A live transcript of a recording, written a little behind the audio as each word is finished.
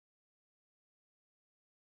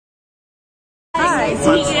Nice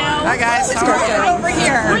to meet you. Hi guys. Over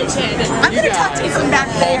here. I'm going to talk to you from back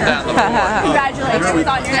there. Congratulations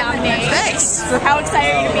on your nomination. Thanks. How excited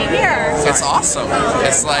are you to be here? It's awesome.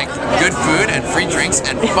 It's like good food and free drinks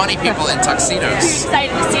and funny people in tuxedos. Who are you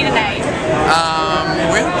excited to see tonight?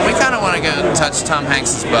 We kind of want to go touch Tom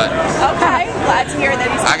Hanks's butt. Okay, glad to hear that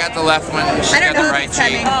he's I got the left one, she got the right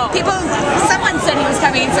cheek. Someone said he was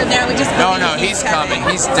coming, so now we just No, he's coming.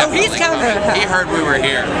 He's definitely coming. He heard we were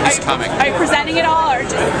here. He's coming. Are you presenting it all, or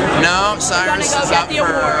just... No, Cyrus is up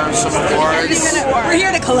for some awards. We're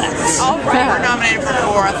here to collect. All right. We're nominated for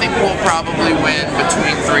 4. I think we'll probably win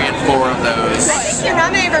between 3 and 4 of those. I think you're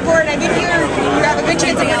nominated for 4, and I think you have a good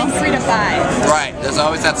chance of getting 3 to 5. Right. There's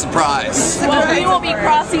always that surprise. Well, we will be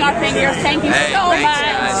crossing our fingers. Thank you so much. Thanks,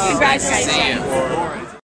 guys. Congratulations. Nice to see you.